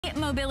hip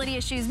mobility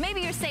issues,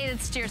 maybe you say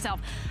this to yourself,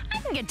 I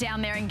can get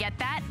down there and get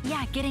that.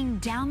 Yeah, getting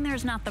down there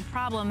is not the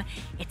problem.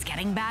 It's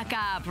getting back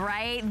up,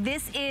 right?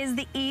 This is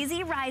the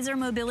EZRiser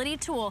mobility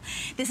tool.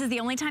 This is the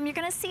only time you're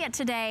gonna see it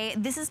today.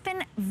 This has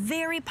been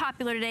very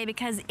popular today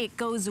because it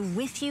goes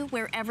with you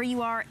wherever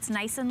you are. It's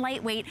nice and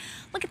lightweight.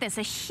 Look at this,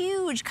 a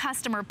huge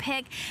customer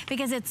pick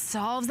because it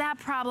solves that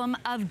problem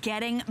of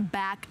getting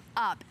back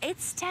up.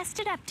 It's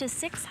tested up to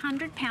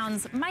 600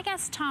 pounds. My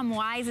guest Tom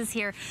Wise is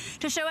here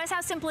to show us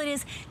how simple it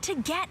is to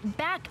get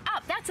back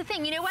up. That's the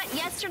thing. You know what?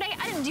 Yesterday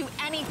I didn't do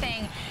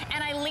anything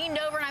and I leaned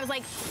over and I was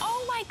like,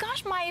 oh my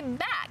gosh, my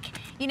back.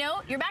 You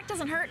know, your back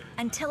doesn't hurt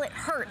until it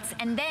hurts,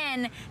 and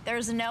then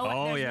there's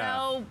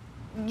no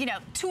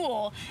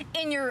tool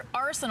in your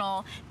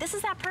arsenal. This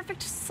is that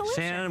perfect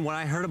solution. Shannon, when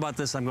I heard about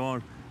this, I'm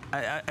going,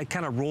 I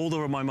kind of rolled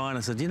over my mind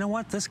and said, you know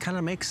what, this kind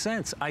of makes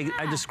sense.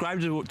 I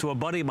described it to a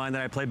buddy of mine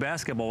that I play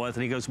basketball with,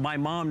 and he goes, my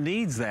mom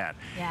needs that.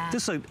 Yeah.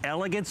 This is an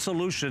elegant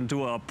solution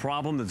to a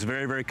problem that's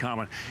very, very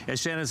common.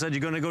 As Shannon said, you're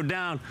going to go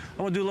down,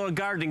 I want to do a little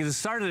gardening. It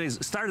started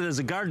as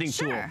a gardening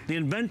tool. The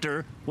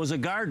inventor was a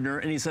gardener,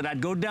 and he said, I'd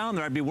go down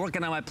there, I'd be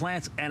working on my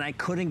plants, and I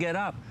couldn't get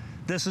up.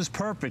 This is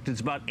perfect. It's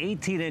about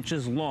 18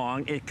 inches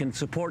long. It can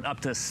support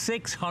up to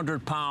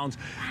 600 pounds.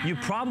 Wow. You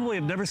probably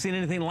have never seen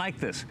anything like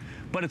this,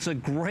 but it's a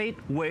great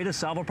way to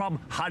solve a problem.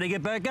 How do you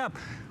get back up?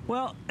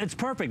 Well, it's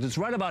perfect. It's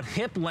right about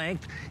hip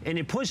length, and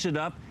you push it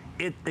up.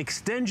 It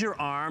extends your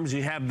arms.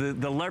 You have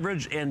the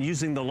leverage and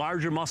using the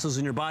larger muscles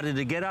in your body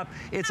to get up.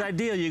 It's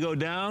ideal. You go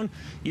down,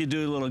 you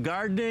do a little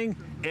gardening,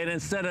 and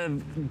instead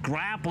of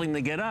grappling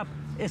to get up,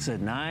 it's a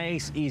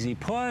nice, easy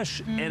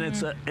push, and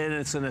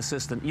it's an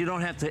assistant. You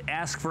don't have to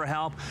ask for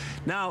help.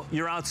 Now,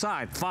 you're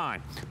outside,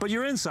 fine. But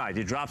you're inside.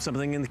 You drop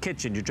something in the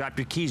kitchen. You drop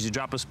your keys. You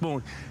drop a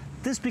spoon.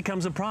 This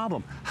becomes a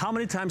problem. How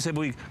many times have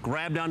we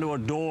grabbed onto a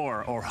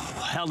door or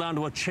held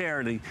onto a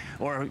chair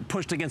or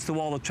pushed against the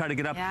wall to try to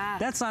get up? Yeah.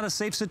 That's not a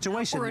safe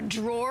situation. Or a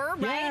drawer,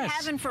 right? Yes.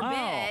 Heaven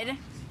forbid. Oh.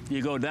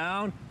 You go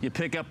down, you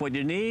pick up what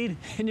you need,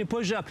 and you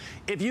push up.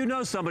 If you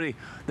know somebody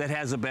that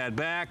has a bad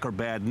back or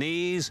bad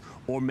knees,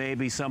 or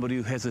maybe somebody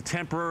who has a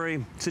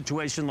temporary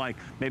situation, like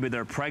maybe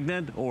they're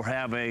pregnant or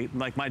have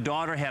like my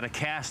daughter had a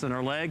cast in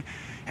her leg,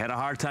 had a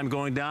hard time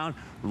going down,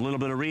 a little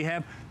bit of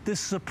rehab,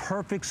 this is a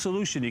perfect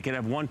solution. You can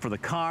have one for the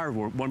car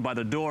or one by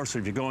the door, so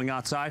if you're going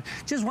outside,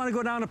 just want to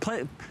go down and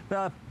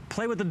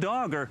play with the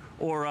dog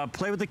or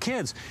play with the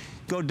kids.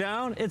 Go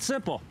down, it's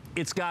simple.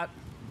 It's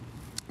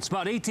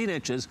about 18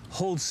 inches,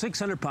 holds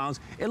 600 pounds.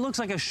 It looks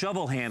like a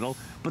shovel handle,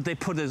 but they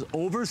put this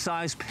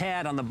oversized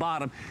pad on the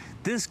bottom.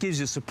 This gives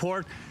you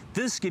support.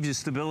 This gives you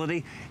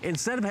stability.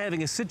 Instead of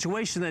having a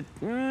situation that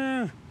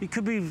it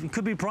could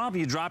be a problem.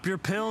 You drop your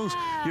pills.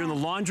 You're in the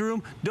laundry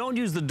room. Don't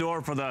use the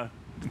door for the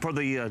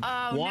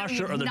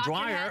washer or the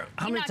dryer.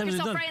 How many times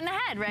yourself right in the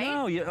head, right?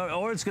 No,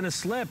 or it's going to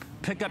slip.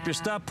 Pick up your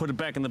stuff, put it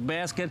back in the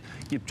basket.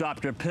 You've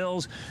dropped your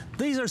pills.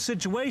 These are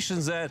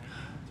situations that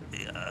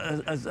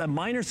a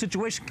minor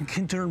situation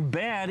can turn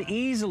bad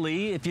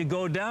easily if you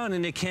go down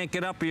and you can't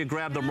get up or you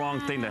grab the wrong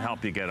thing to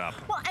help you get up.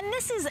 Well, and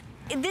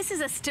this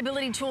is a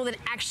stability tool that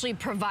actually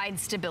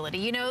provides stability.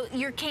 You know,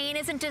 your cane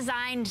isn't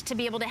designed to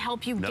be able to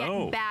help you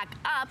get back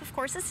up. Of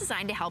course, it's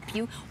designed to help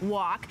you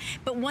walk.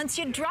 But once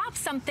you drop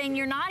something,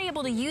 you're not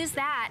able to use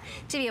that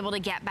to be able to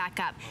get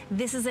back up.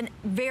 This is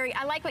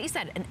I like what you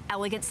said, an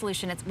elegant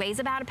solution. It weighs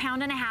about 1.5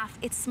 pounds.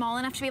 It's small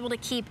enough to be able to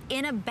keep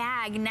in a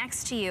bag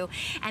next to you.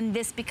 And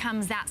this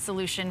becomes that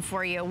solution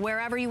for you,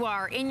 wherever you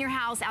are, in your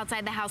house,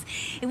 outside the house.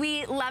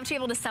 We love to be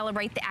able to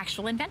celebrate the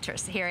actual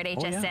inventors here at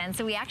HSN. Oh, yeah.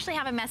 So we actually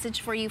have a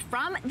message for you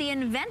from the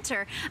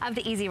inventor of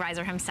the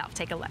EZRiser himself.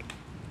 Take a look.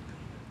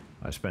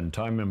 I spend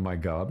time in my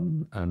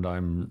garden, and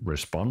I'm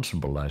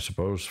responsible, I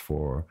suppose,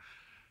 for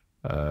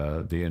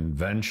the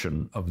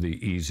invention of the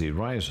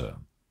EZRiser.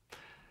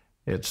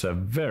 It's a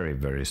very,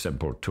 very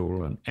simple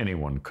tool, and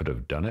anyone could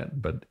have done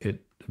it, but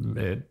it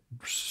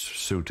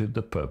suited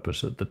the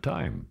purpose at the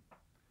time.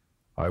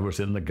 I was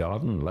in the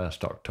garden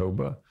last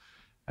October,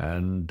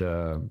 and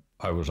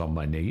I was on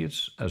my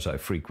knees, as I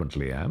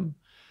frequently am,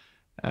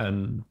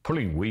 and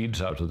pulling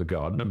weeds out of the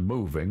garden and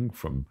moving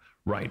from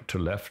right to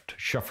left,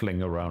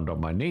 shuffling around on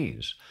my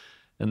knees.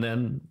 And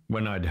then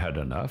when I'd had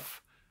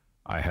enough,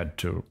 I had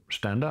to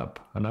stand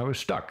up, and I was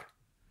stuck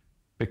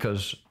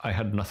because I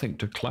had nothing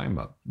to climb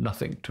up,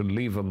 nothing to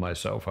lever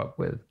myself up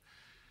with.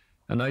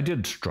 And I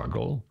did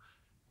struggle,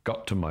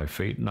 got to my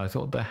feet, and I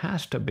thought there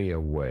has to be a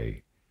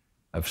way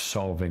of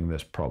solving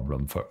this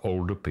problem for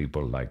older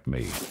people like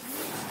me.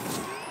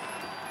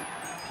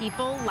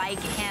 People like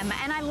him,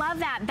 and I love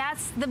that.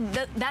 That's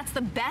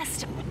the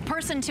best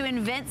person to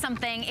invent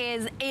something.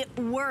 Is it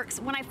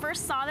works. When I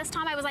first saw this,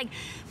 Tom, I was like,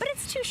 but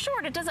it's too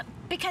short. It doesn't,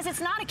 because it's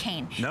not a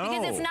cane. No.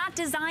 Because it's not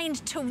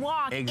designed to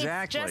walk.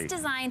 Exactly. It's just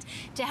designed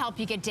to help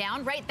you get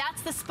down, right?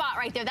 That's the spot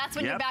right there. That's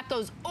when your back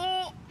goes,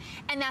 oh,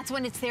 and that's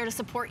when it's there to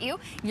support you.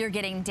 You're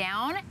getting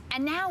down,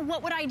 and now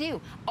what would I do?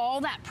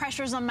 All that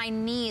pressure's on my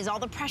knees, all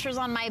the pressure's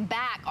on my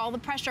back, all the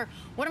pressure.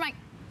 What am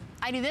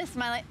I do this,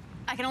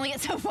 I can only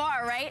get so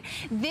far, right?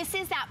 This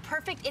is that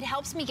perfect, it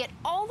helps me get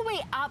all the way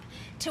up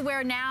to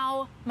where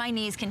now my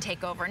knees can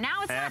take over.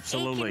 Now it's not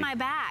aching my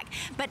back,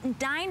 but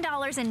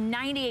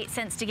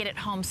 $9.98 to get it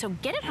home. So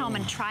get it home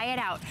and try it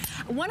out.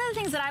 One of the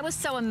things that I was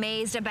so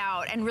amazed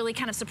about and really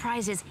kind of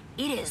surprised is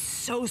it is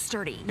so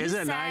sturdy.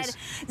 Isn't it nice?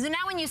 So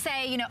now when you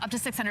say, you know, up to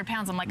 600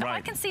 pounds, I'm like, oh, I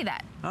can see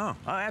that. Oh,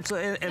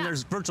 absolutely. And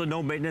there's virtually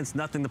no maintenance,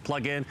 nothing to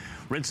plug in.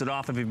 Rinse it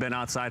off if you've been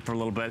outside for a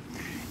little bit.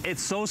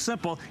 It's so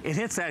simple. It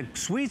hits that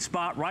sweet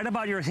spot right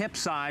about your hip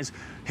size,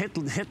 hit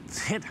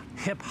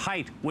hip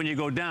height when you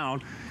go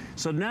down.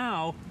 So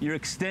now you're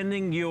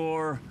extending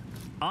your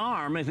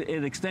arm,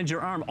 it extends your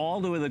arm all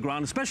the way to the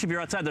ground, especially if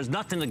you're outside. There's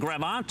nothing to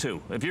grab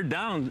onto. If you're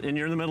down and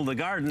you're in the middle of the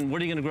garden,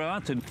 what are you going to grab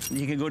onto?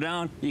 You can go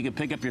down, you can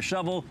pick up your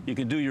shovel, you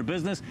can do your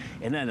business,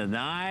 and then a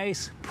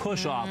nice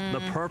push off,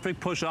 the perfect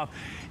push off,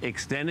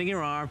 extending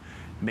your arm.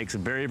 Makes a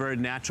very, very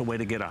natural way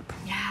to get up.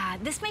 Yeah,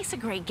 this makes a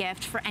great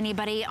gift for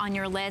anybody on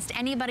your list,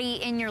 anybody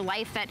in your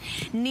life that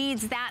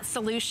needs that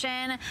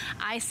solution.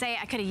 I say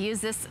I could have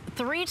used this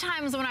 3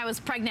 times when I was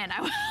pregnant.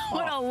 I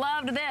would have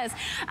loved this.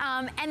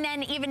 And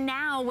then even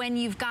now when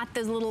you've got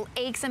those little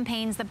aches and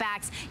pains, the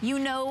backs, you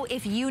know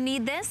if you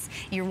need this,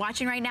 you're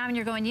watching right now and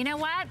you're going, you know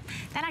what?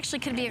 That actually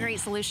could be a great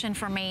solution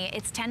for me.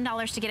 It's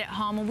 $10 to get it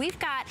home. We've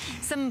got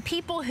some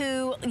people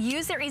who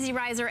use their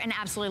EZRiser and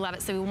absolutely love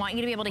it, so we want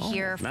you to be able to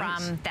hear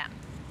from them.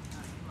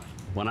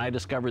 When I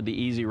discovered the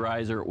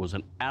EZRiser, it was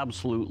an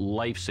absolute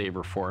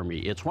lifesaver for me.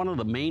 It's one of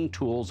the main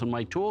tools in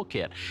my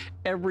toolkit.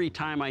 Every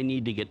time I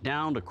need to get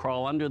down, to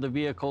crawl under the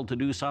vehicle, to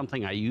do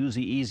something, I use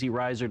the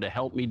EZRiser to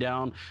help me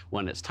down.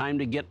 When it's time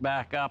to get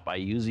back up, I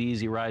use the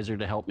EZRiser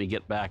to help me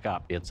get back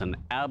up. It's an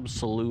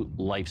absolute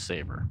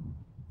lifesaver.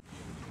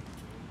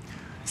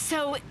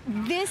 So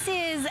this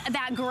is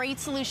that great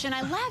solution.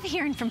 I love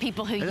hearing from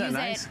people who use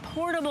it.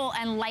 Portable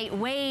and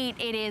lightweight.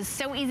 It is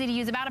so easy to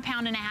use, about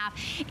 1.5 pounds.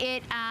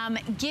 It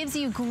gives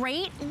you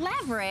great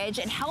leverage.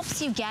 It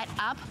helps you get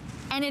up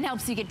and it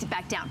helps you get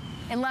back down.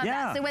 I love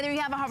that. So whether you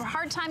have a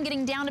hard time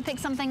getting down to pick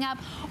something up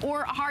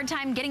or a hard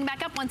time getting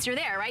back up once you're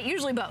there, right?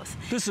 Usually both.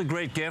 This is a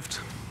great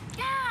gift.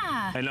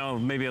 Yeah. I know,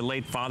 maybe a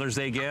late Father's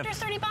Day gift. Under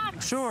 30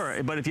 bucks.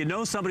 Sure, but if you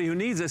know somebody who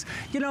needs this,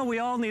 you know, we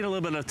all need a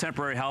little bit of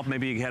temporary help.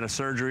 Maybe you had a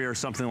surgery or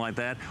something like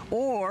that,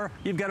 or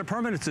you've got a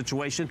permanent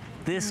situation.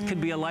 This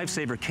could be a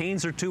lifesaver.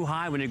 Canes are too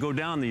high when you go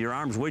down, your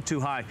arm's way too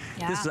high.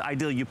 This is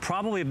ideal. You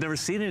probably have never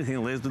seen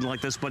anything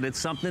like this, but it's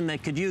something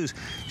that could use.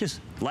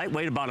 Just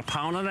lightweight, about 1.5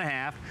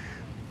 pounds.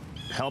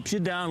 Helps you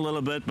down a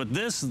little bit, but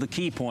this is the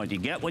key point. You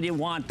get what you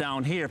want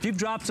down here. If you've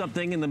dropped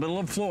something in the middle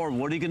of the floor,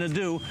 what are you going to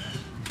do?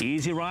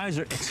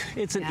 EZRiser,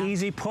 it's an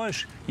easy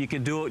push. You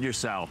can do it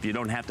yourself. You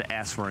don't have to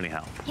ask for any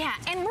help. Yeah,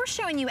 and we're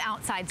showing you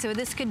outside, so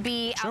this could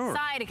be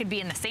outside, it could be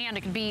in the sand,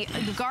 it could be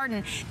the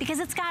garden, because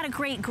it's got a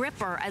great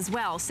gripper as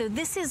well. So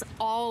this is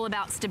all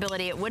about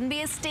stability. It wouldn't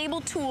be a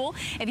stable tool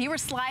if you were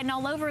sliding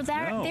all over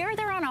there.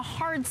 They're on a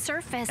hard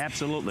surface.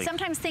 Absolutely.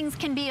 Sometimes things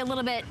can be a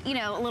little bit, you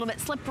know, a little bit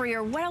slippery,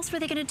 or what else were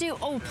they going to do?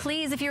 Oh,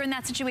 please, if you're in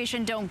that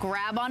situation, don't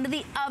grab onto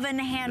the oven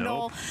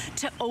handle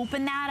to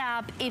open that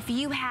up. If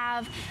you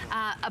have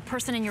a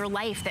person in your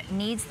life that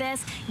needs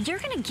this, you're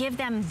going to give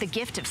them the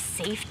gift of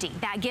safety,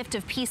 that gift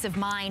of peace of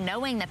mind,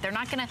 knowing that they're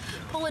not going to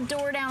pull a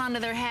door down onto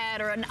their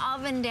head or an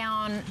oven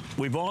down.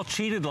 We've all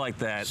cheated like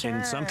that,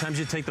 and sometimes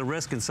you take the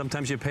risk and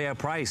sometimes you pay a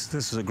price.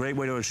 This is a great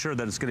way to ensure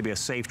that it's going to be a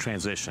safe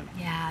transition.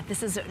 Yeah,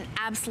 this is an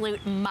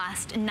absolute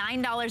must.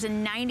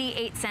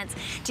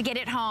 $9.98 to get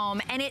it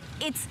home, and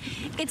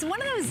it's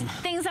one of those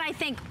things that I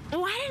think,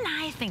 why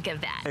didn't I think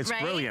of that? It's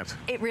brilliant.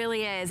 It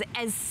really is.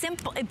 As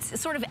simple, it's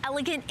sort of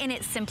elegant in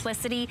its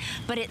simplicity,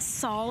 but it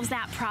solves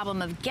that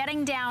problem of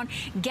getting down,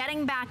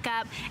 getting back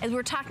up. As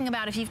we're talking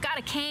about, if you've got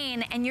a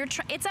cane and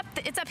it's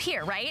up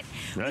here, right?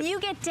 When you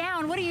get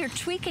down, what are you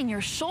tweaking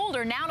your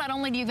shoulder? Now, not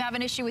only do you have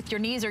an issue with your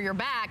knees or your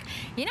back,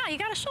 you know, you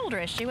got a shoulder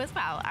issue as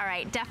well. All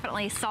right,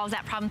 definitely solves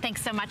that problem.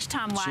 Thanks so much,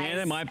 Tom Wise.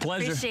 Shannon, my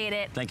pleasure. Appreciate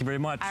it. Thank you very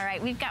much. All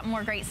right, we've got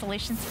more great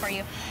solutions for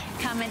you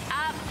coming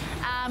up.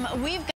 We've got